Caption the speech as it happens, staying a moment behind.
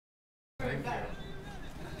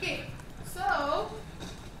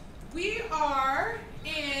are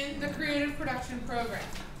in the creative production program.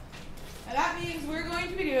 And that means we're going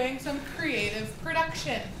to be doing some creative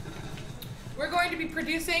production. We're going to be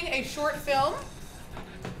producing a short film.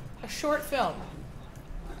 A short film.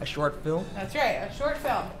 A short film? That's right, a short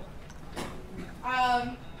film.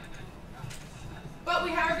 But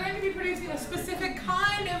we are going to be producing a specific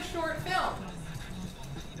kind of short film.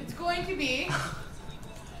 It's going to be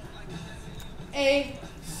a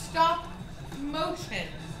stop motion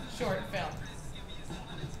short film.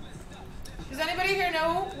 Does anybody here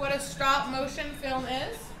know what a stop motion film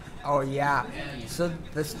is? Oh yeah. So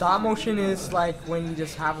the stop motion is like when you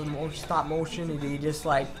just have a stop motion and you just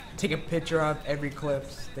like take a picture of every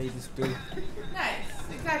clips they just do. Nice,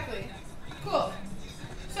 exactly. Cool.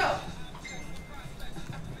 So,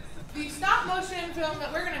 the stop motion film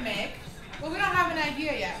that we're going to make, well, we don't have an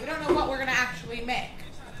idea yet. We don't know what we're going to actually make.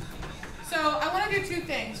 So I want to do two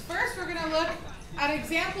things. First, we're going to look at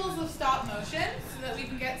examples of stop motion so that we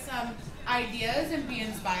can get some ideas and be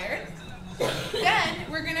inspired. Then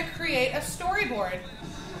we're going to create a storyboard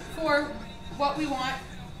for what we want,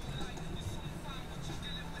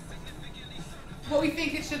 what we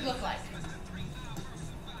think it should look like.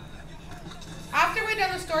 After we've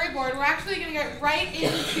done the storyboard, we're actually going to get right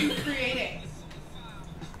into creating.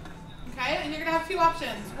 Okay, and you're going to have two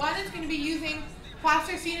options. One is going to be using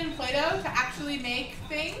plasticine and Play-Doh to actually make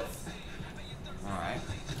things. All right.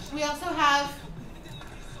 We also have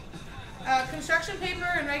construction paper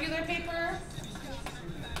and regular paper.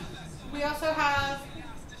 We also have,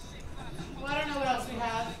 well, I don't know what else we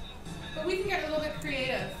have, but we can get a little bit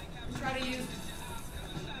creative and try to use,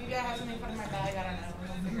 maybe I have something put in my bag, I don't know,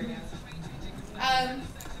 we'll figure it out.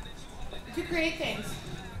 To create things.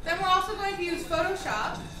 Then we're also going to use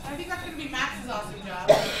Photoshop. I think that's going to be Max's awesome job.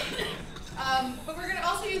 But we're going to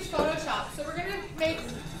also use Photoshop. So we're going to make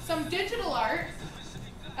some digital art,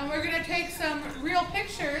 and we're going to take some real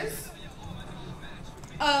pictures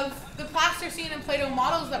of the plasticine and Play-Doh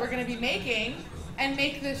models that we're going to be making and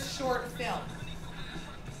make this short film.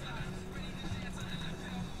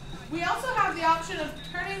 We also have the option of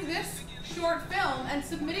turning this short film and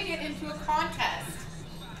submitting it into a contest.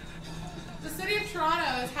 The City of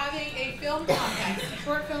Toronto is having a film contest, a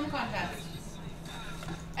short film contest.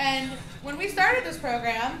 And when we started this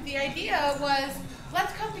program, the idea was,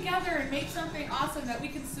 let's come together and make something awesome that we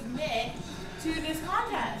can submit to this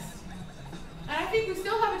contest. And I think we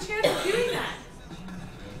still have a chance of doing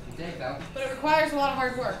that. But it requires a lot of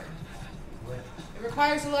hard work. It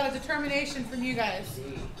requires a lot of determination from you guys.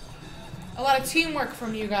 A lot of teamwork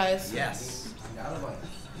from you guys. Yes.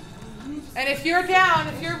 And if you're down,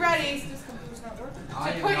 if you're ready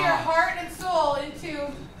to put your heart and soul into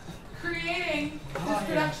creating this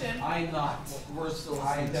production. I'm not. We're still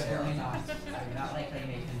I'm definitely not. I do not like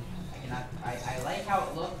claymation. I like how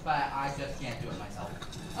it looks, but I just can't do it myself.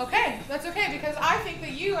 Okay, that's okay, because I think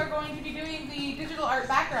that you are going to be doing the digital art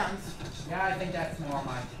backgrounds. Yeah, I think that's more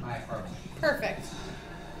my approach. Perfect.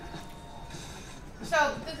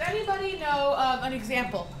 So, does anybody know of an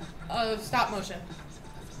example of stop motion?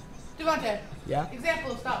 Devontae. Yeah.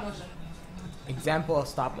 Example of stop motion. Example of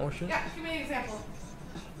stop motion? Yeah, give me an example.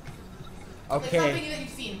 Okay. Like something that you've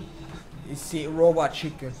seen. You see Robot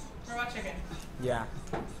Chicken. Robot chicken. Yeah.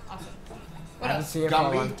 Awesome. I What haven't else? seen it for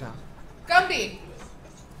a long time. Gumby.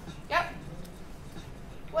 Yep.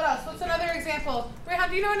 What else? What's another example? Rehan,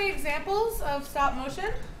 do you know any examples of stop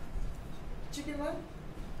motion? Chicken Run?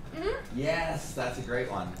 Mm-hmm. Yes, that's a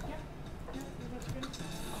great one.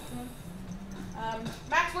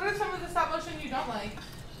 Max, what are some of the stop motion you don't like?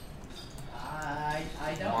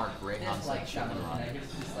 I don't Mark Rayhan dislike said stop chicken motion. run. I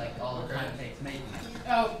just dislike all the time it takes making it.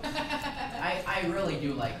 Oh. I really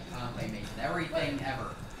do like claymation. Everything ever.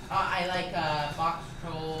 I like box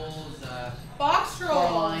trolls, Box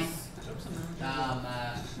Coraline, trolls.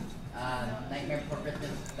 Nightmare Before Christmas,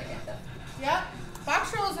 that kind of stuff. Yep.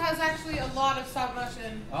 Box trolls has actually a lot of stop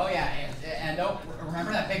motion. Oh yeah, and don't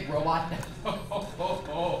remember that big robot?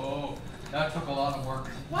 That took a lot of work.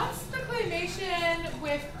 What's the claymation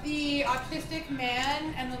with the autistic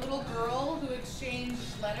man and the little girl who exchange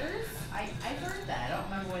letters? I heard that. I don't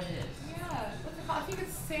remember what it is. Yeah. What's it called? I think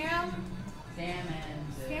it's Sam. Sam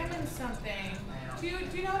and Sam and something. I Do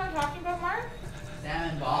you know what I'm talking about, Mark? Sam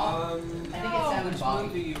and Bob. I think it's Sam and Which Bob.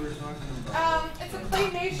 movie you were talking about? It's a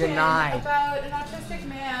claymation Denied. about an autistic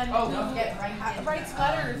man Oh, who don't forget Frank. writes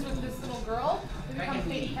letters with this little girl. They become Frank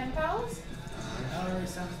and fake Lee. pen pals. Oh, it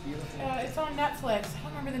sounds beautiful. It's on Netflix. I don't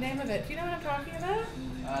remember the name of it. Do you know what I'm talking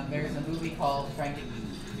about? There's a movie called Frank and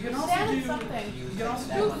You can also Sam and do. something. You can also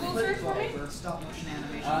That do one. Google search for me? for stop motion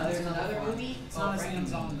animation. There's That's another one. movie It's called not as Frank and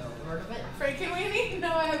hands-on Lee. though. Heard of it? Frank and Weenie?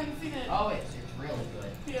 No, I haven't seen it. Oh, it's really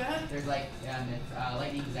good. Yeah. There's like if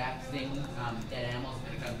lightning zaps things, dead animals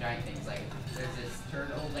become giant things. Like there's this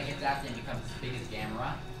turtle that gets zapped and becomes as big as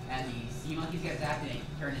Gamera, and the sea monkeys get zapped and they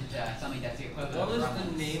turn into something that's the equivalent What of was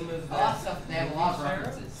Gremlins. the name of A lot of that? stuff. They have a lot of Sarah?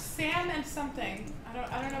 references. Sam and something.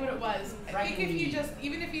 I don't know what it was. I think if you just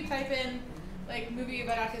even if you type in like movie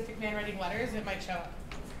about autistic man writing letters, it might show up.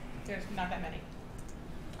 There's not that many.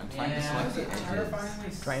 I'm trying to Yeah. select Was the it edges. terrifyingly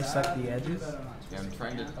Trying to sad? suck the edges? Yeah, I'm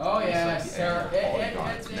trying to. Oh yeah, select the Sarah. edges. Oh,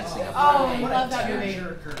 It's God. a Oh, funny- I What love a that movie.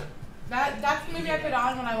 tearjerker. That's the movie I put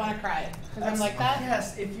on when I want to cry because I'm like that.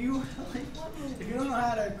 Yes, if you don't know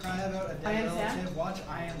how to cry about a I dead Am Sam? relative, watch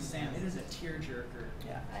I Am Sam. It is a tearjerker.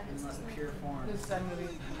 Yeah, In the most pure form. This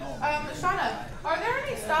movie. Oh, Shauna, are there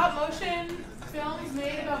any stop motion films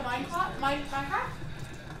made about Minecraft?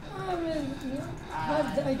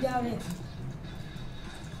 I doubt it.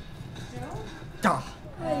 No. Duh.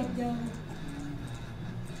 I don't.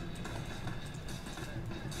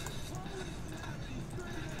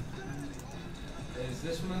 Is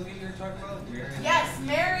this movie you're talking about? Mary? Yes,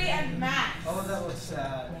 Mary and Max. Oh, that looks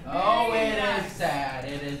sad. Oh, it is sad.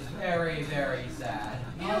 It is very, very sad.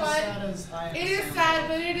 You know Not as what? sad as I Am It is Sam. sad,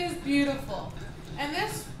 but it is beautiful. And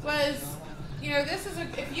this was, this is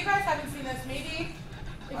if you guys haven't seen this, maybe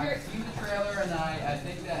if you're. I've seen the trailer and I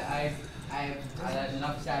think that I've had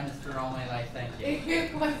enough sadness for all my life. Thank you.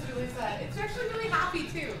 It was really sad. It's actually really happy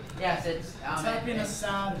too. Yes, it's It's happy in a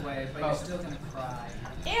sad way, but you're still gonna cry.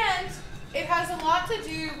 And it has a lot to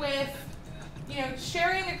do with,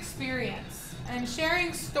 sharing experience and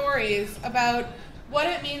sharing stories about what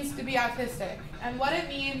it means to be autistic and what it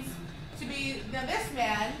means to be, now this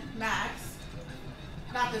man, Max,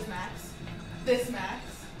 not this Max, this Max.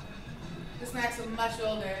 This Max is much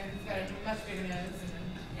older and he's got a much bigger nose and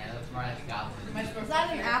Yeah, it looks more like a goblin. much more. Is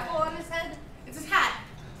that an hair. apple on his head? It's his hat.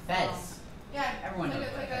 Fez. Yeah, Everyone knows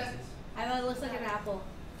it's what like Fez a. is. I thought it looks like an apple.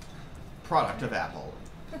 Product of Apple.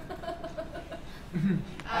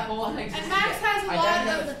 Apple And exists Max yet. has a I lot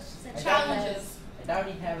doubt of he- challenges. I doubt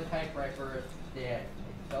he'd have a typewriter if they had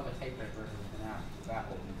a typewriter for now.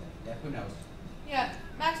 Apple. Yeah, who knows? Yeah,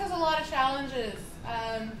 Max has a lot of challenges.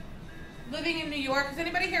 Living in New York. Has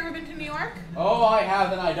anybody here ever been to New York? Oh, I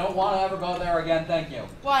have, and I don't want to ever go there again. Thank you.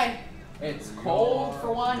 Why? It's cold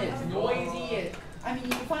for one. It's noisy. I mean, you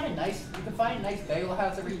can find a nice bagel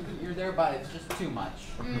house every year there, but it's just too much.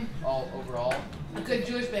 All overall, A good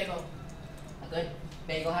Jewish bagel. a good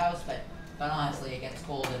bagel house, but honestly, it gets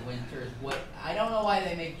cold in winters. I don't know why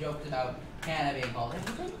they make jokes about Canada being cold. Have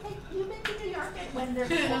you been to New York in winter?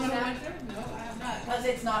 No, I have not. Because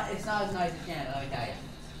it's not as nice as Canada. Let me tell you.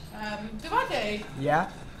 Devontae, Yeah?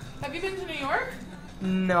 have you been to New York?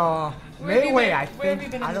 No. Where have you Wait, been- I where have think you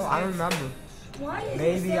been in I the don't States? remember. Why is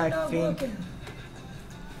Maybe this I not think- working?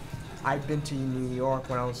 I've been to New York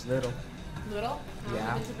when I was little. Little.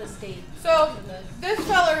 Yeah. Into the state. So this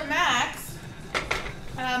feller Max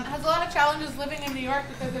has a lot of challenges living in New York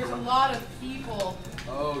because there's a lot of people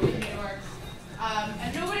Oh in New York,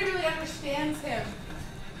 and nobody really understands him.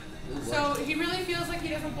 So he really feels like he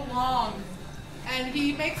doesn't belong, and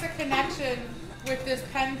he makes a connection with this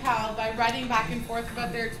pen pal by writing back and forth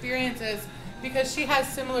about their experiences because she has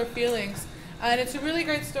similar feelings. And it's a really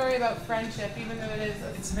great story about friendship, even though it is.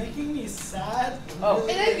 It's making me sad. Oh.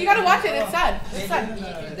 It is. You gotta watch it. It's sad. It's sad.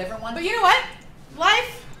 A different one. But you know what?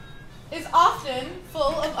 Life is often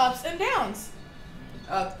full of ups and downs.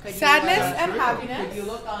 Could you, Sadness and true. happiness. Could you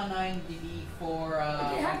look on IMDb for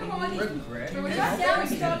Okay, how come all these For what is the that? sound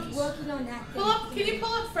stopped working on that thing? Pull up. Can you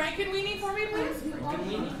pull up Frankenweenie for me, please?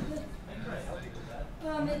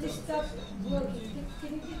 It just stopped working.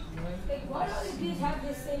 Can you just, like, why don't you just have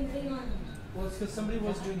the same thing on? Well, it's because somebody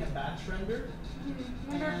was doing a batch render.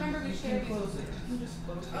 Remember we You shared can these. close it. You can just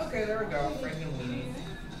close it. Okay, there we go. Franken weenie.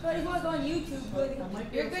 But it was on YouTube.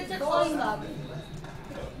 But You're good to volume close up.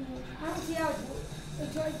 I don't see how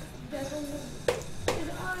it's like that one.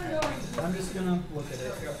 It's on. I'm just gonna look at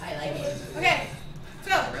it. I like it. Okay. It's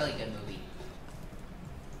So a really good movie.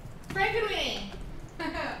 Frankenweenie.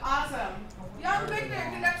 Awesome. Young Victor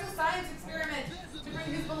conducts a science experiment to bring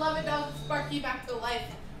his beloved dog Sparky back to life,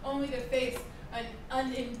 only to face an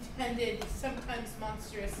unintended, sometimes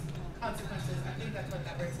monstrous consequences. I think that's what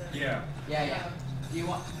that word says. Yeah. Yeah. Do you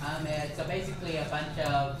want? So basically a bunch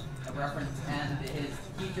of a reference, and his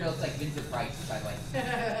teacher looks like Vincent Price, by the way.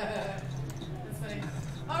 That's funny.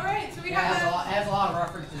 All right, so we It has have has a lot of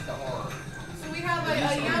references to horror. so we have a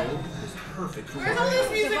young. It's perfect. for Where's all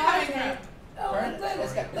this music coming from? Oh, Burn? but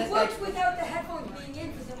Let's go- it let's works go. without the headphones being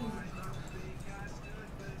in for some reason.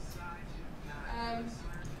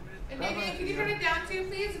 And maybe can you turn it down too,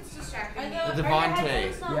 please? It's distracting. I me. know. The Are your Devontae.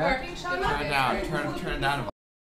 headphones not Yeah. working, Shauna? Turn it down. Turn it down a